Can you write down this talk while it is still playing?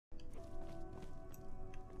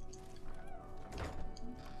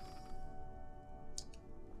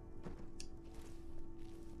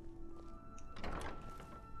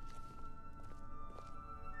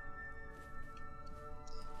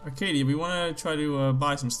Arcadia, we want to try to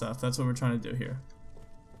buy some stuff. That's what we're trying to do here.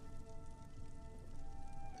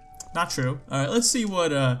 Not true. All right, let's see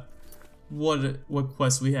what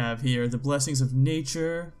quests we have here. The Blessings of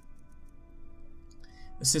Nature.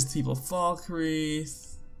 Assist the people of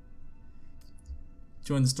Falkreath.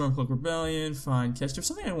 Join the Stormcloak Rebellion. Find Catch. There's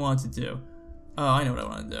something I wanted to do. Oh, I know what I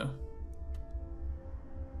want to do.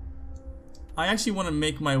 I actually want to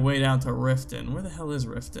make my way down to Riften. Where the hell is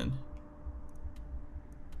Riften?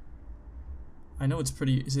 I know it's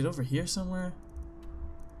pretty... Is it over here somewhere?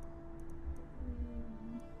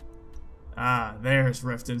 Ah, there's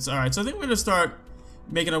Riften. Alright, so I think we're going to start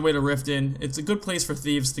making our way to Riften. It's a good place for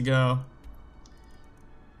thieves to go.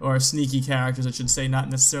 Or sneaky characters, I should say, not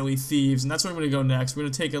necessarily thieves. And that's where I'm going to go next. We're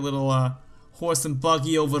going to take a little horse and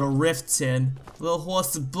buggy over to Riften. A little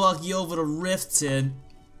horse and buggy over to Riften.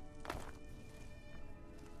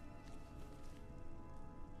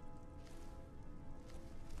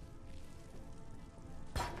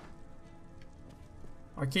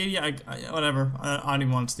 Arcadia, whatever. I don't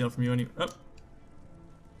even want to steal from you anyway. Oh.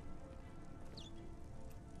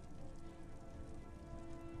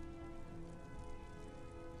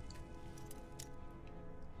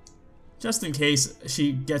 Just in case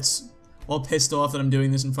she gets all pissed off that I'm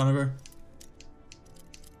doing this in front of her.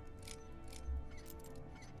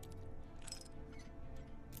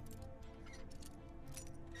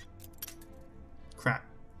 Crap.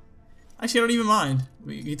 Actually, I don't even mind.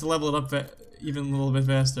 We get to level it up even a little bit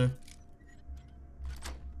faster.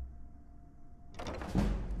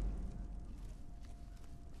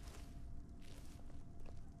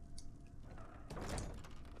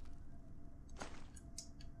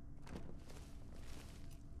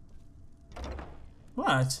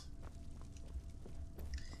 What?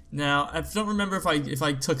 Now, I don't remember if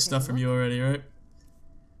I took stuff from you already, right?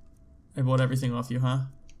 I bought everything off you, huh?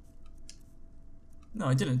 No,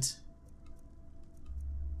 I didn't.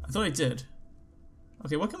 I thought I did.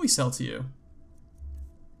 Okay, what can we sell to you?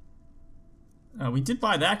 We did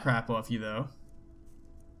buy that crap off you, though.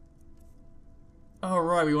 Oh,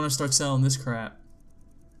 right, we want to start selling this crap.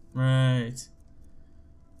 Right.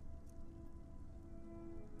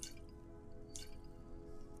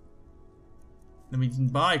 Then we can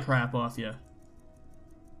buy crap off you.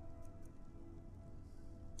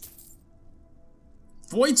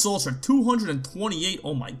 Void Souls are 228,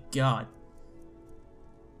 oh my god.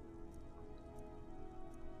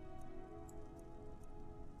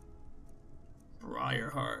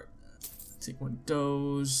 Briarheart. Take one of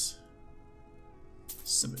those.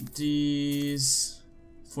 Some of these.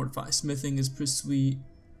 Fortify smithing is pretty sweet.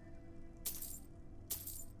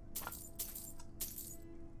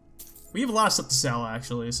 We have a lot of stuff to sell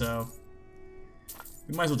actually, so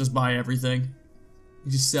we might as well just buy everything.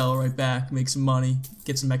 You just sell it right back, make some money,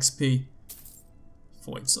 get some XP.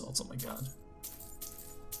 Void salts, oh my god.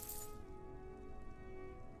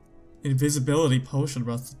 Invisibility potion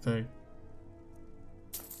about to pay.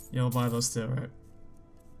 Yeah, I'll buy those too, right?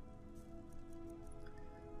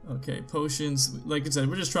 Okay, potions. Like I said,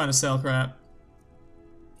 we're just trying to sell crap.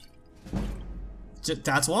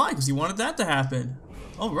 That's why, because you wanted that to happen.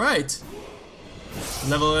 Alright.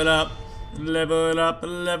 Level it up. Level it up.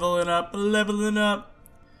 Level it up. Level it up.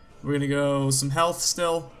 We're gonna go some health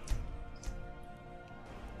still.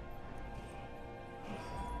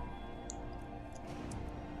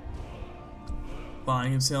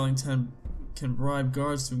 Buying and selling 10 can bribe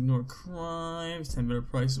guards to ignore crimes. 10 better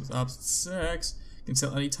prices with opposite sex. Can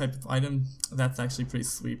sell any type of item. That's actually pretty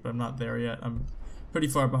sweet, but I'm not there yet. I'm pretty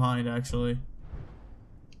far behind actually.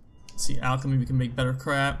 Let's see, alchemy, we can make better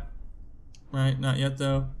crap. Right, not yet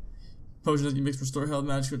though. Potions that you mix restore health,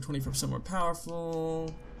 magic are 25% more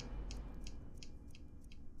powerful.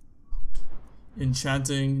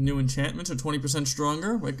 Enchanting, new enchantments are 20%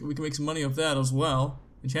 stronger. We can make some money off that as well.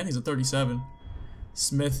 Enchanting's at 37.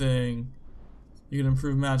 Smithing. You can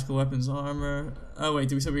improve magical weapons, armor. Oh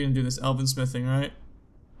wait, we said we were gonna do this elven smithing, right?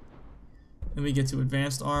 Then we get to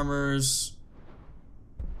advanced armors.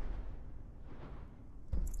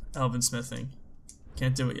 Elven smithing.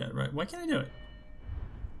 Can't do it yet, right? Why can't I do it?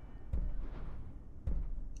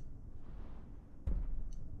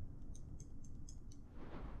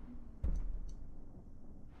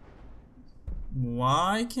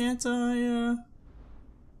 Why can't I,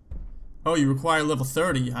 Oh, you require level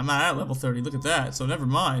 30. I'm not at level 30. Look at that. So never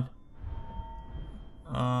mind.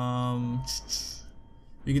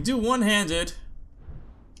 We could do one-handed.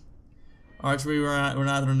 Archery, we're not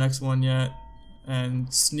at our next one yet.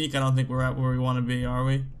 And sneak, I don't think we're at where we want to be, are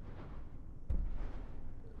we?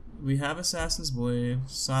 We have Assassin's Blade,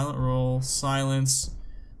 Silent Roll, Silence.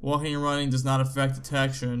 Walking and running does not affect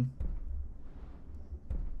detection.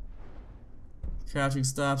 Crouching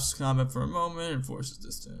stops combat for a moment and forces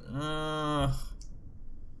distance. No!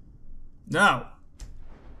 I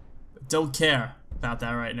don't care about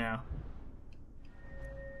that right now.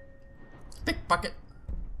 Pickpocket.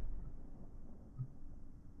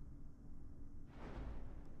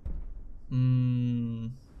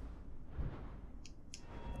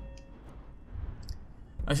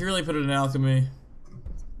 I should really put it in alchemy.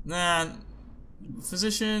 Nah.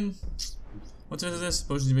 Physician. What's into this?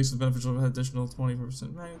 Potions makes it beneficial with additional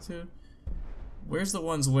 24% magnitude. Where's the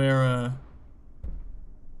ones where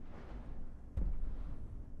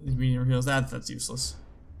medium heals? That's useless.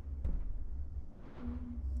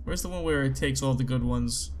 Where's the one where it takes all the good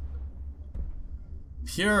ones?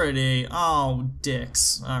 Purity. Oh,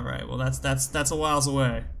 dicks. Alright, well that's a whiles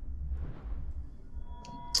away.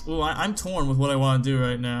 Ooh, I'm torn with what I want to do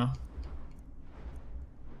right now.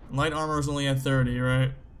 Light armor is only at 30,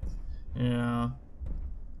 right? Yeah.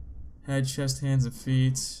 Head, chest, hands, and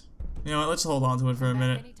feet. You know what, let's hold on to it for a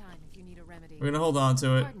minute. We're gonna hold on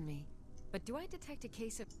to it. Pardon me, but do I detect a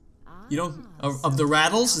case of... You don't... Of the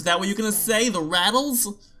rattles? Is that what you're gonna say? The rattles?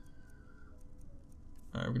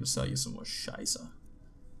 Alright, we're gonna sell you some more scheisse.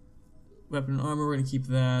 Weapon and armor, we're gonna keep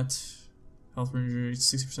that. Health injury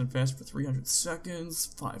 60% faster for 300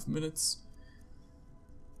 seconds. 5 minutes.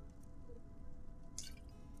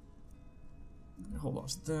 Hold on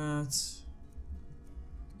to that.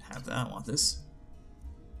 Have that, I want this.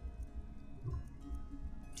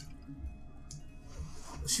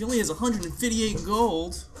 She only has 158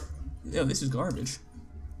 gold. Yeah, this is garbage.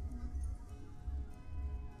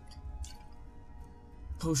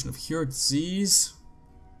 Potion of Cure Disease.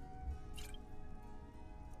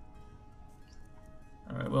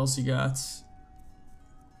 Alright, what else you got?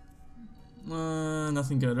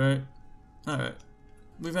 Nothing good, right? Alright.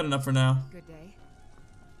 We've had enough for now. Good day.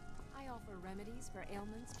 I offer remedies for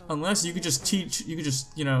ailments. Unless you could just teach, you could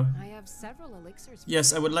just, you know. I have several elixirs.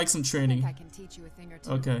 Yes, I would like some training. I can teach you a thing or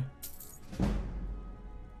two. Okay.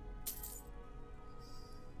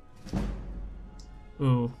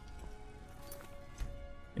 Ooh.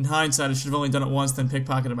 In hindsight, I should have only done it once, then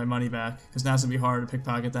pickpocketed my money back. Because now it's gonna be hard to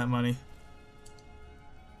pickpocket that money.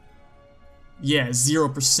 Yeah,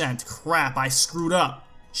 0%. Crap, I screwed up.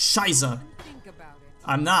 Scheisse.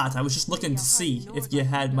 I'm not. I was just looking to see if you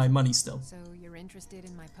had my money still. So you're interested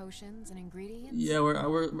in my potions and ingredients? Yeah,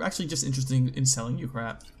 we're actually just interested in selling you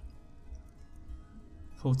crap.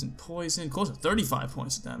 Potent poison. Close to 35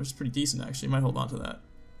 points of damage. It's pretty decent, actually. Might hold on to that.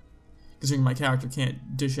 Considering my character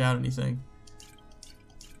can't dish out anything.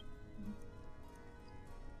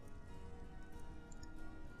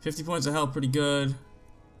 $50 points of health, pretty good.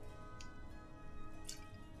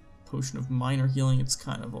 Potion of minor healing, it's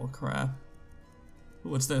kind of all crap. Ooh,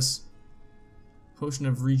 what's this? Potion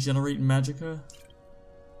of regenerate magicka.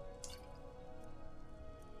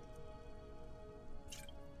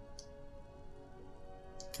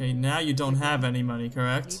 Okay, now you don't have any money,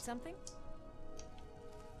 correct? Need something?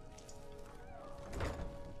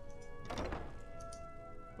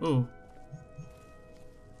 Ooh.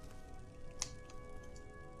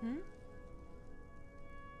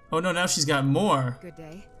 Oh no, now she's got more. Good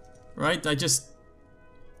day. Right? I just...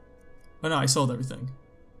 Oh no, I sold everything.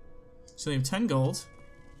 So you have 10 gold.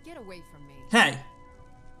 Get away from me. Hey!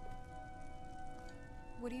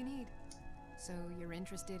 What do you need? So you're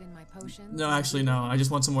interested in my potions? No, actually no. I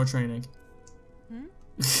just want some more training.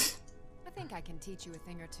 I think I can teach you a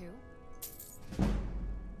thing or two.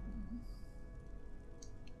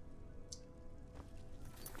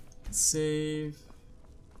 Save.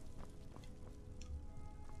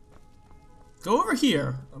 Go over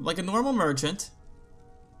here, like a normal merchant.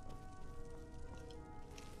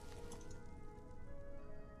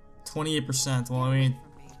 %. Well, I mean,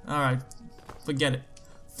 alright. Forget it.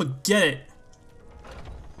 Forget it!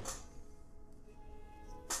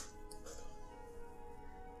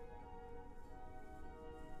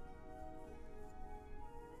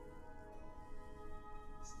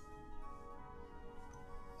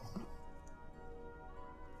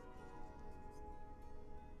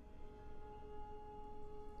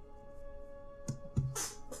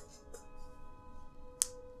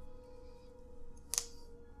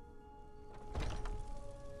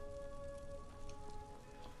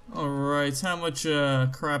 Alright, how much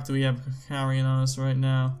crap do we have carrying on us right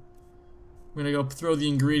now? We're gonna go throw the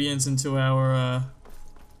ingredients into our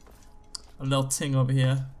little ting over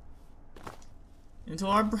here. Into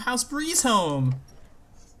our house breeze home!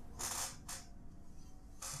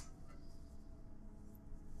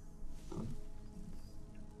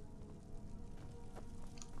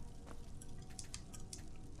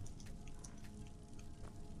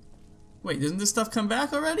 Wait, doesn't this stuff come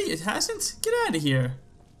back already? It hasn't? Get out of here.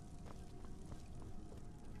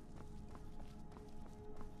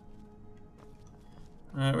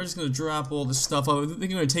 Alright, we're just gonna drop all this stuff. I think we're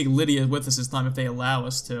gonna take Lydia with us this time if they allow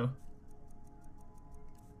us to.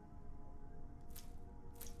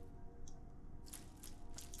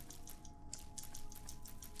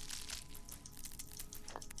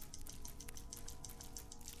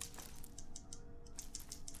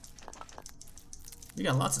 We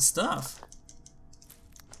got lots of stuff.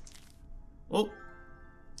 Oh,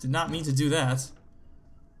 did not mean to do that.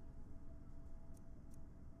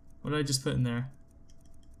 What did I just put in there?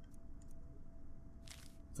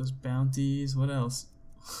 Those bounties, what else?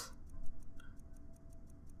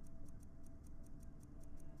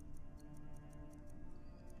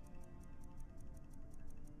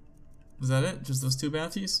 Was that it? Just those 2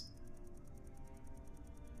 bounties?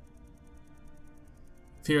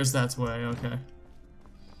 Appears that way, okay.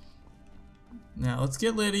 Now let's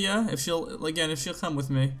get Lydia. If she'll come with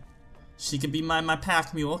me, she can be my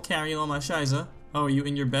pack mule, carrying all my shiza. Oh, are you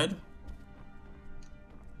in your bed,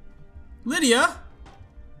 Lydia?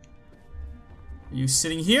 Are you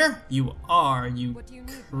sitting here? You are. You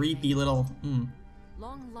creepy little.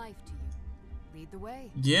 Long life to you. Lead the way.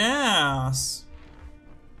 Yes.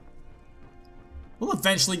 We'll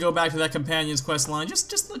eventually go back to that companion's quest line.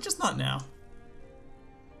 Just not now.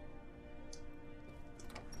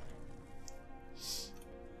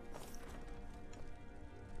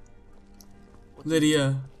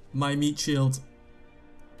 Lydia, my meat shield.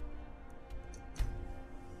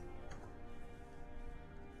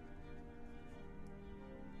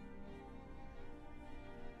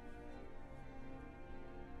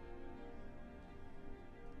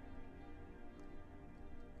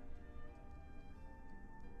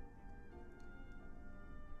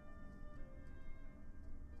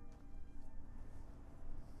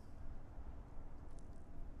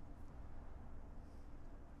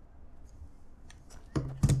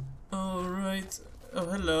 Alright. Oh,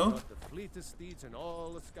 hello. The fleetest steeds in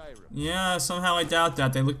all of Skyrim. Yeah, somehow I doubt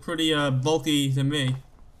that. They look pretty bulky to me.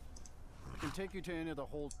 I can take you to any of the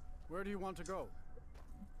hold. Where do you want to go?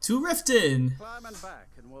 To Riften. Climb and back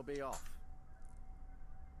and we'll be off.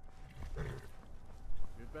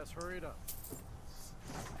 You'd best hurry it up.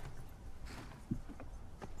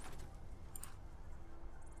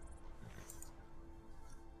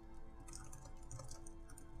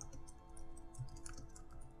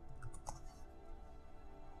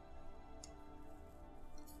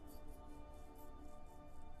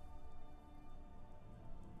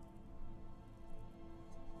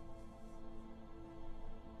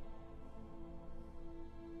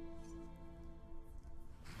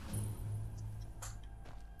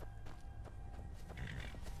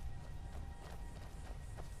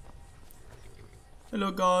 Hello,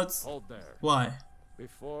 gods. Hold there. Why?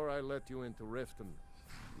 Before I let you into Riften,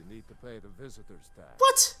 you need to pay the visitor's tax.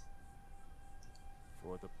 What?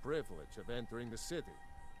 For the privilege of entering the city.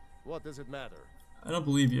 What does it matter? I don't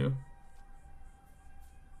believe you.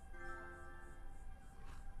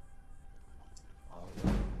 All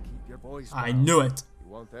right, keep your voice down. I knew it.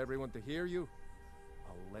 You want everyone to hear you?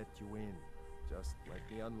 I'll let you in. Just let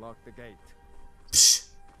me unlock the gate. Psh.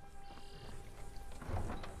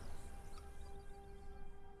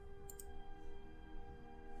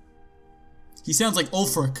 He sounds like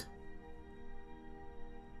Ulfric.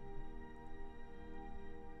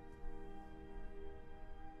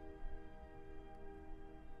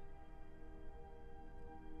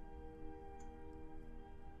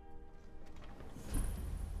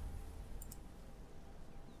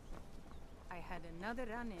 I had another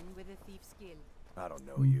run-in with a thief's guild. I don't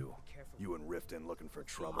know you. You and Riften looking for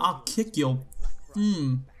trouble. I'll kick you.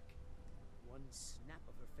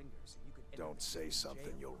 Don't say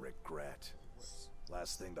something you'll regret.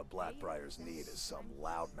 Last thing the Blackbriars need is some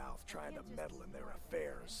loudmouth trying to meddle in their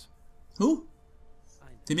affairs. Who?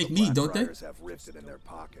 They make mead, don't they? Blackbriars have Riften in their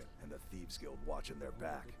pocket and the Thieves Guild watching their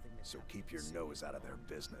back, so keep your nose out of their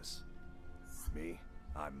business. Me?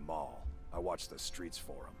 I'm Maul. I watch the streets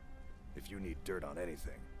for them. If you need dirt on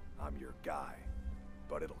anything, I'm your guy.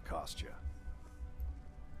 But it'll cost you.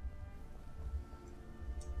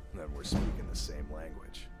 Then we're speaking the same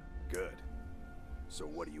language. Good. So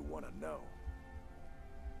what do you want to know?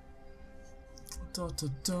 Da, da,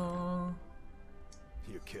 da.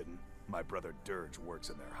 You kidding? My brother Dirge works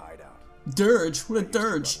in their hideout. Dirge? What a I used to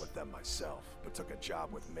run dirge. with them myself, but took a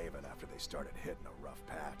job with Maven after they started hitting a rough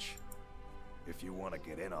patch. If you want to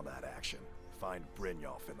get in on that action, find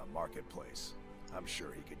Brynjolf in the marketplace. I'm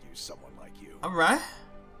sure he could use someone like you. Alright.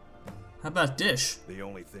 How about Dish? The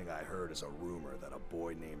only thing I heard is a rumor that a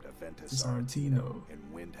boy named Aventus Arantino in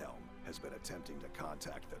Windhelm has been attempting to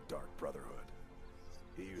contact the Dark Brotherhood.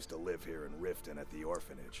 He used to live here in Riften at the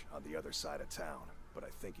orphanage on the other side of town, but I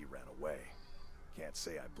think he ran away. Can't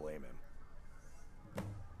say I blame him.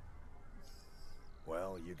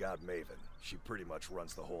 Well, you got Maven. She pretty much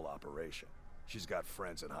runs the whole operation. She's got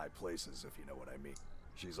friends in high places, if you know what I mean.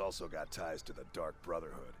 She's also got ties to the Dark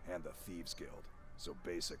Brotherhood and the Thieves Guild. So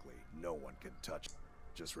basically, no one can touch her.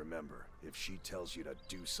 Just remember, if she tells you to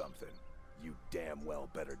do something, you damn well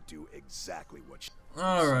better do exactly what she...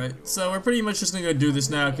 Alright, so we're pretty much just gonna go do this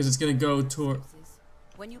now because it's gonna go toward...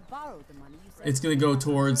 When you borrow the money, you say It's gonna go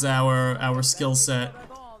towards our skill set.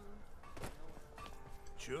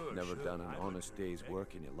 Never done an honest day's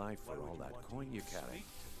work in your life for all that coin you carry.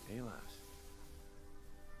 Hey, lass.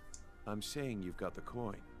 I'm saying you've got the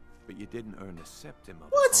coin, but you didn't earn a septim of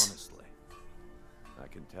What? it honestly. I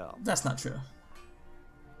can tell. That's not true.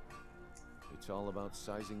 It's all about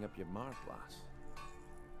sizing up your mark, lass.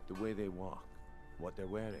 The way they walk, what they're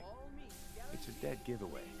wearing. It's a dead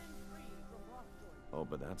giveaway. Oh,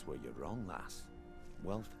 but that's where you're wrong, lass.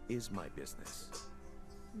 Wealth is my business.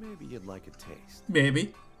 Maybe you'd like a taste.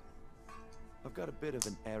 Maybe. I've got a bit of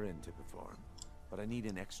an errand to perform, but I need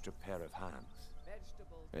an extra pair of hands.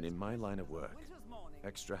 And in my line of work,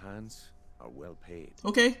 extra hands are well paid.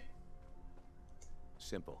 Okay.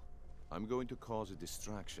 Simple. I'm going to cause a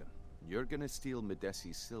distraction. You're gonna steal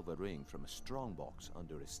Medesi's silver ring from a strongbox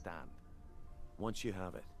under his stand. Once you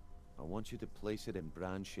have it, I want you to place it in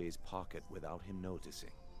Branche's pocket without him noticing.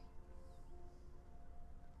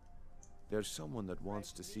 There's someone that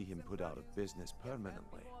wants to see him put out of business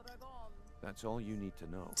permanently. That's all you need to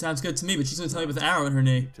know. Sounds good to me, but she's gonna tell me with the arrow in her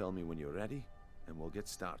knee. Tell me when you're ready, and we'll get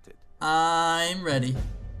started. I'm ready.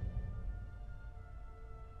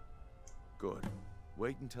 Good.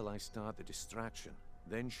 Wait until I start the distraction,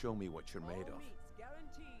 then show me what you're made of.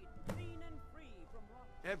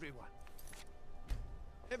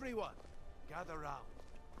 Everyone, gather round.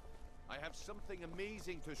 I have something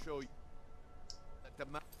amazing to show you.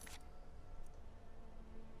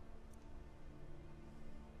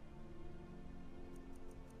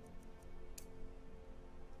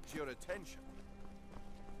 Your attention.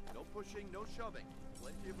 No pushing, no shoving.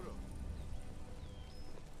 Plenty of room.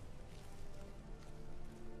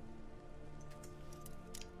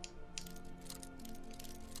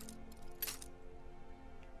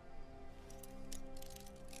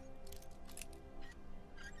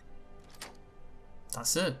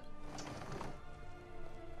 That's it.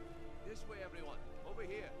 This way, everyone. Over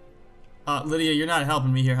here. Lydia, you're not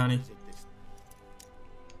helping me here, honey.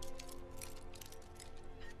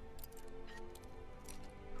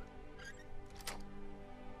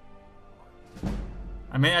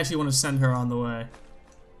 I may actually want to send her on the way.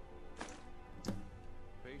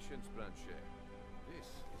 Patience, Branche. This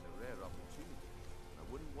is a rare opportunity.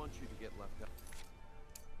 I wouldn't want you to get left out.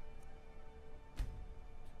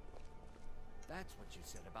 That's what you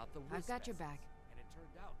said about the I've got your back. And it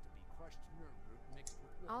turned out to be crushed nerve root mixed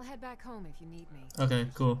with water. I'll head back home if you need me. Okay,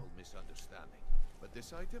 cool. Misunderstanding. But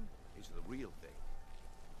this item is the real thing.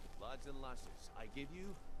 Lads and lasses, I give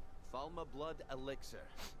you Falma Blood Elixir.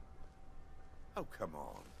 Oh, come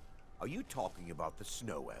on. Are you talking about the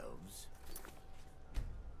snow elves?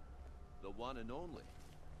 The one and only.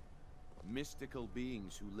 Mystical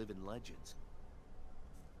beings who live in legends.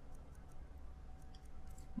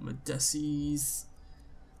 Medesi's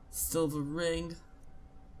silver ring.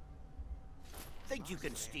 Think you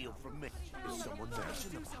can steal from me? Is someone there?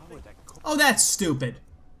 Oh, that's stupid.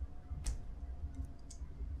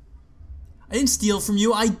 I didn't steal from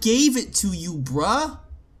you. I gave it to you, bruh.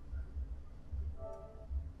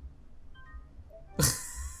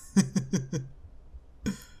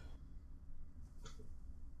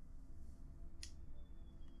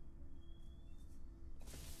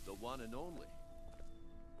 The one and only.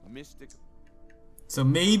 Mystic. So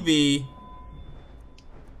maybe.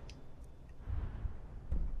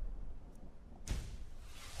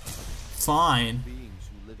 Fine. Beings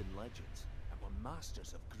who live in legends and were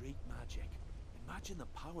masters of great magic. Imagine the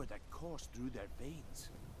power that coursed through their veins.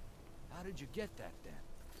 How did you get that then?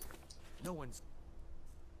 No one's...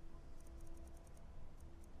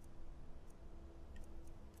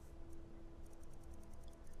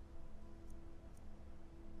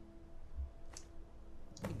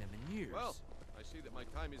 seen them in years. Well, I see that my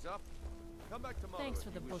time is up. Come back tomorrow. Thanks for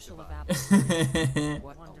if the you wish to bushel of buy. apples.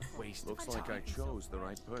 What a waste Looks of like I time. chose the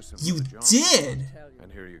right person You for the job. did.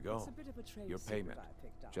 And here you go. Your payment.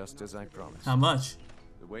 Just as I promised. How much?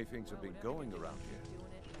 The way things have been going around here,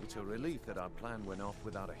 it's a relief that our plan went off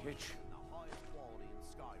without a hitch.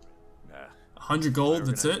 Nah. 100 gold.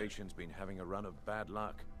 That's it. Organization's been having a run of bad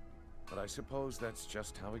luck. But I suppose that's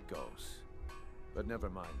just how it goes. But never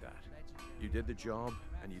mind that. You did the job,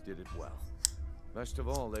 and you did it well. Best of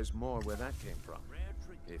all, there's more where that came from.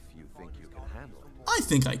 If you think you can handle it. I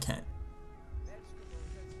think I can.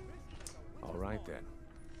 All right then.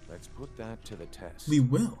 Let's put that to the test. We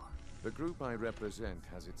will. The group I represent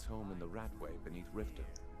has its home in the Ratway beneath Riften.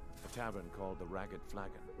 A tavern called the Ragged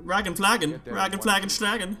Flagon. Ragged Flagon. Get there Ragged in Flagon 1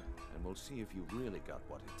 Stragon. And we'll see if you really got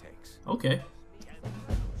what it takes. Okay.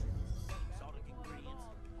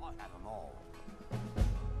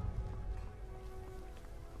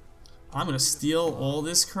 I'm gonna steal all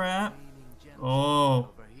this crap. Oh.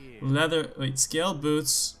 Leather. Wait, scaled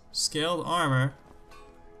boots. Scaled armor.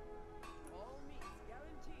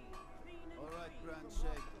 Alright, Grand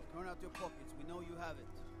Shake. Turn out your pockets. We know you have it.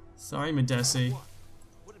 Sorry, Medesi.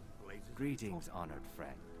 Greetings, honored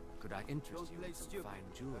friend. Could I interest Don't you play in some stupid. fine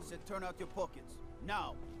jewelry? I said turn out your pockets.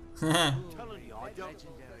 Now. Telling you, I don't.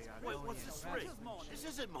 Wait, what's this ring? This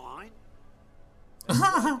isn't mine.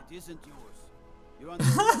 It isn't yours. You're under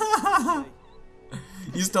arrest.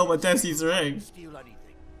 You stole Medesi's ring. Steal anything.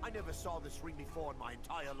 I never saw this ring before in my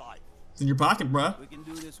entire life. It's in your pocket, bruh. We can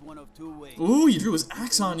do this one of two ways. Ooh, you drew his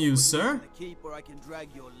axe on you, sir. In the keep, or I can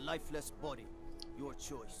drag your lifeless body. Your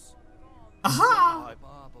choice. Aha!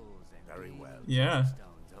 Baubles and Very well. Yeah.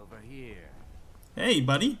 stones over here. Hey,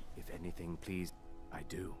 buddy. If anything, please, I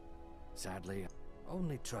do. Sadly,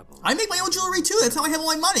 only trouble. I make my own jewelry too. That's how I have all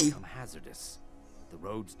my money. Become hazardous. The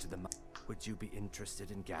roads to the would you be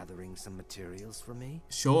interested in gathering some materials for me?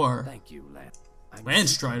 Sure. Thank you, Lan. I'm Landstrider.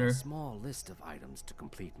 seeking a small list of items to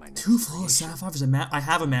complete my next 2 flawless creation. sapphires. I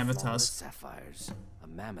have a mammoth Flawless tusk. sapphires, a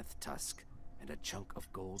mammoth tusk, and a chunk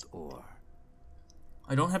of gold ore.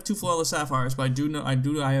 I don't have 2 flawless sapphires, but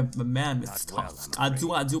I have a mammoth Not well, tusk. I'm I do.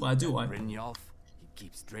 Brynjolf, he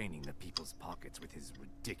keeps draining the people's pockets with his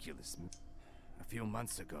ridiculous. A few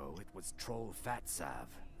months ago, it was Troll Fat Sav,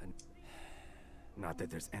 and not that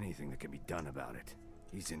there's anything that can be done about it.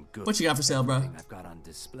 He's in good. What you got for sale, bro? Everything I've got on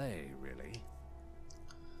display, really.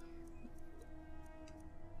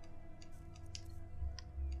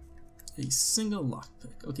 A single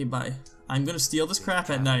lockpick. Okay, bye. I'm gonna steal this crap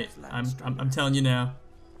at night. I'm telling you now.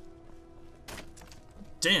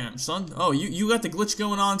 Damn, son. Oh, you got the glitch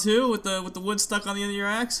going on too with the wood stuck on the end of your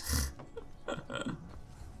axe?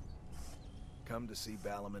 Come to see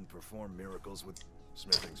Balaman perform miracles with...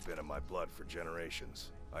 Smithing's been in my blood for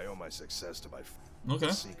generations. I owe my success to my... Okay.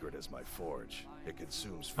 The secret is my forge. It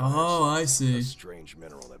consumes fire. Oh, I A see. strange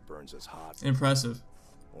mineral that burns as hot. Impressive.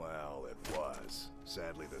 Well, it was.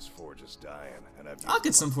 Sadly, this forge is dying, and I've... I'll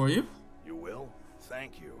get some for you. You will?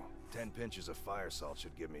 Thank you. 10 pinches of fire salt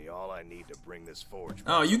should give me all I need to bring this forge...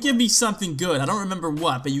 Oh, you give me something good. I don't remember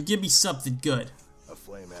what, but you give me something good. A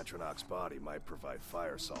flame Atronach's body might provide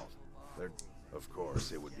fire salt. Of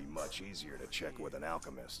course, it would be much easier to check with an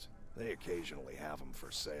alchemist. They occasionally have them for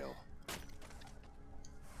sale.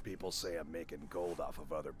 People say I'm making gold off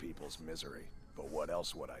of other people's misery, but what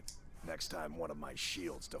else would I... Next time one of my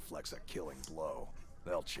shields deflects a killing blow,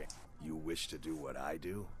 they'll change. You wish to do what I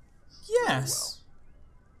do? Yes.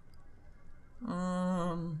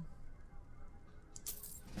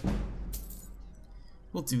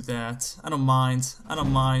 We'll do that. I don't mind. I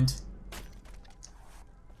don't mind.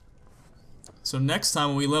 So next time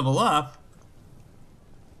when we level up...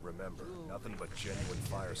 Remember, nothing but genuine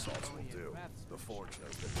fire salts will do. The forge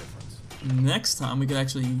knows the difference. Next time we could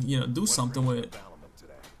actually, you know, do something with it. Balaman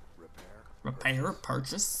today. Repair,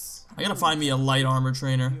 purchase. I gotta find me a light armor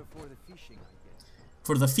trainer.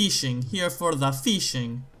 For the fishing. Here for the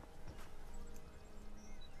fishing.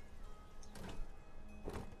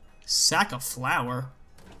 Sack of flour?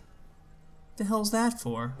 What the hell's that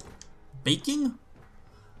for? Baking?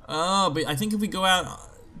 Oh, but I think if we go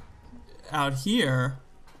out here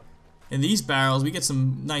in these barrels, we get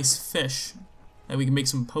some nice fish that we can make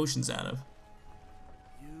some potions out of.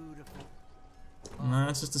 No,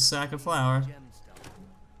 that's just a sack of flour.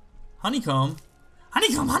 Honeycomb?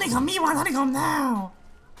 Honeycomb, honeycomb, me want honeycomb now!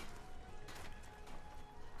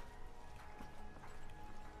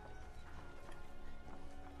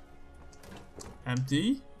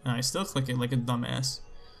 Empty? And I still click it like a dumbass.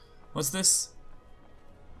 What's this?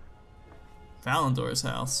 Valendor's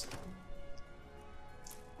house.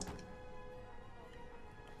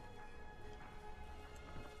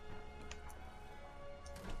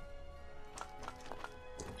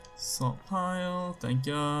 Salt pile, thank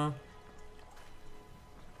ya.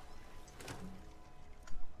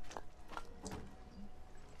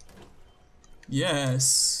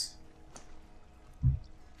 Yes.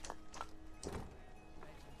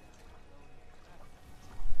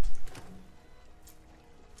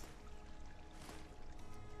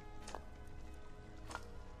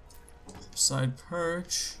 topside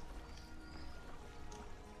perch.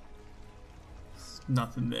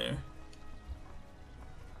 Nothing there.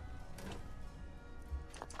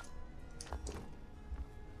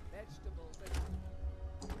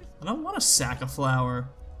 I don't want a sack of flour.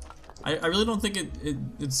 I really don't think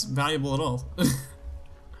it's valuable at all.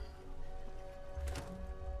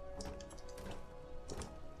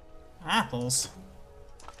 Apples?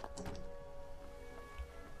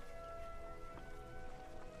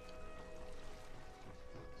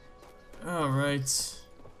 Alright.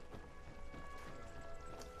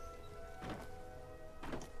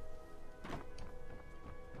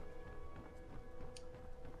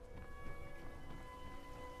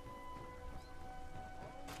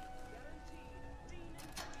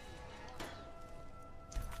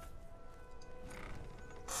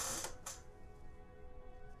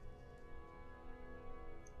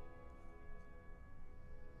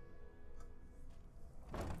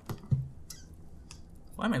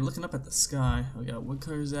 Why am I looking up at the sky? We got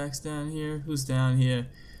woodcutter's axe down here. Who's down here?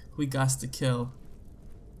 Who we got to kill?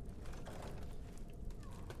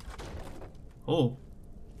 Oh.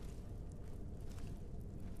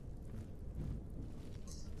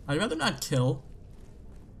 I'd rather not kill.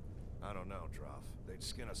 I don't know, Droff. They'd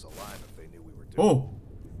skin us alive if they knew we were doing. Oh.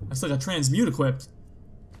 I still got transmute equipped.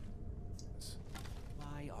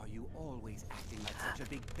 Why are you always acting like such a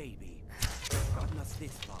big baby? Gotten us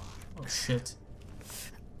this far. Oh shit.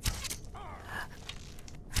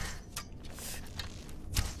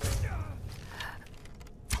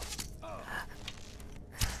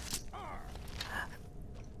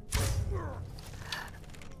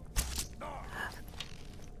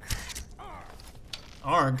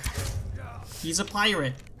 Arg. He's a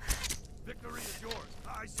pirate. Victory is yours.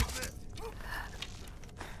 I submit.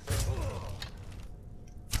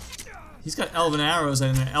 He's got elven arrows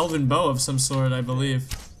and an elven bow of some sort, I believe.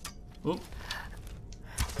 Oop.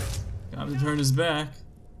 Got him to turn his back.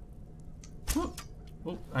 Oop.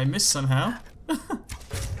 Oop. I missed somehow.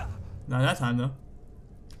 Not that time though.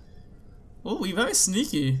 Oh, he's very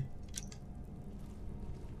sneaky.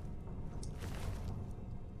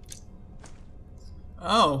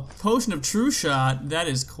 Oh, potion of true shot. That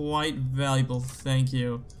is quite valuable. Thank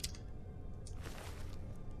you.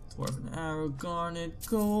 Dwarven arrow, garnet,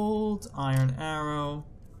 gold, iron arrow.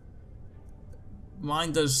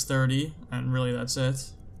 Mine does 30, and really that's it.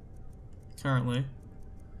 Currently.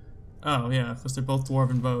 Oh yeah, because they're both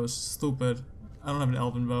dwarven bows. Stupid. I don't have an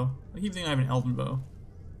elven bow. I keep thinking I have an elven bow.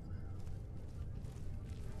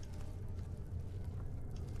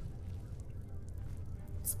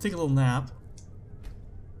 Let's take a little nap.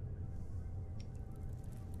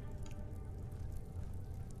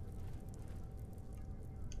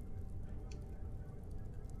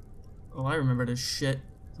 Oh, I remember this shit.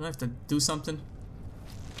 Do I have to do something?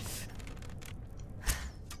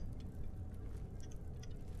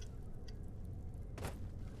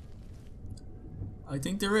 I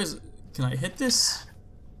think there is. Can I hit this?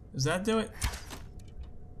 Does that do it?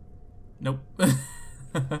 Nope.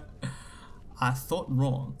 I thought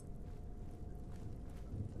wrong.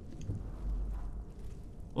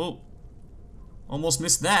 Oh. Almost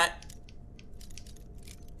missed that.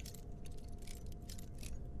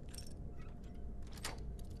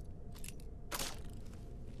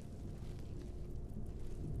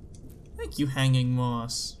 Thank you, hanging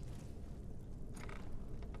moss.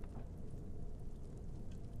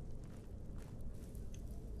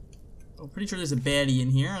 I'm pretty sure there's a baddie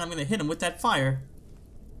in here, and I'm gonna hit him with that fire.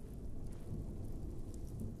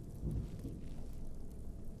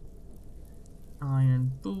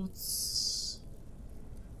 Iron boots.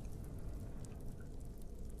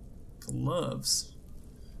 Gloves.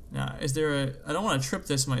 Now, is there a... I don't want to trip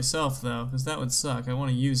this myself, though, because that would suck. I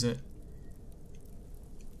want to use it.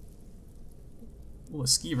 Ooh, a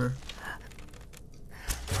skeever.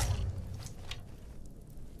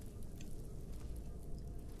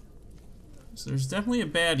 So there's definitely a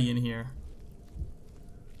baddie in here.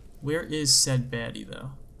 Where is said baddie,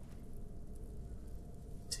 though?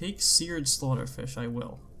 Take seared slaughterfish, I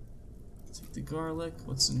will. Take the garlic.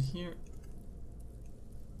 What's in here?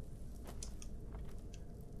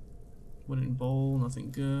 Wooden bowl,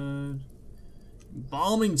 nothing good.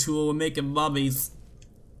 Embalming tool, we're making mummies.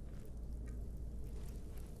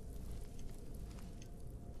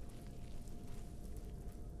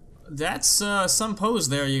 That's some pose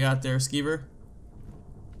there you got there, Skeever.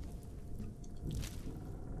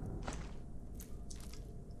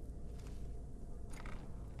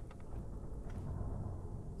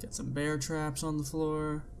 Get some bear traps on the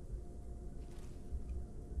floor.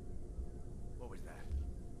 What was that?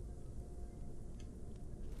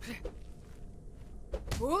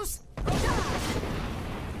 Who's?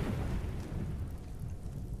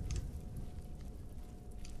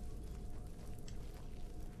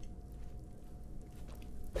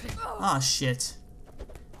 Ah, shit.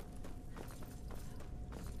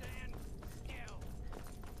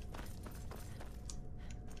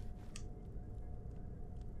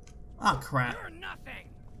 Ah, crap.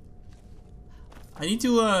 I need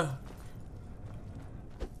to,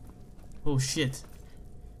 oh, shit.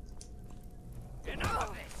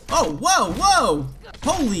 Oh, whoa, whoa!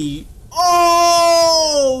 Holy...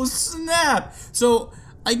 Oh, snap! So,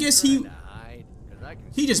 I guess he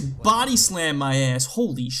just body slammed my ass.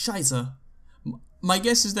 Holy shiza. My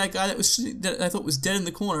guess is that guy that I thought was dead in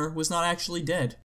the corner was not actually dead.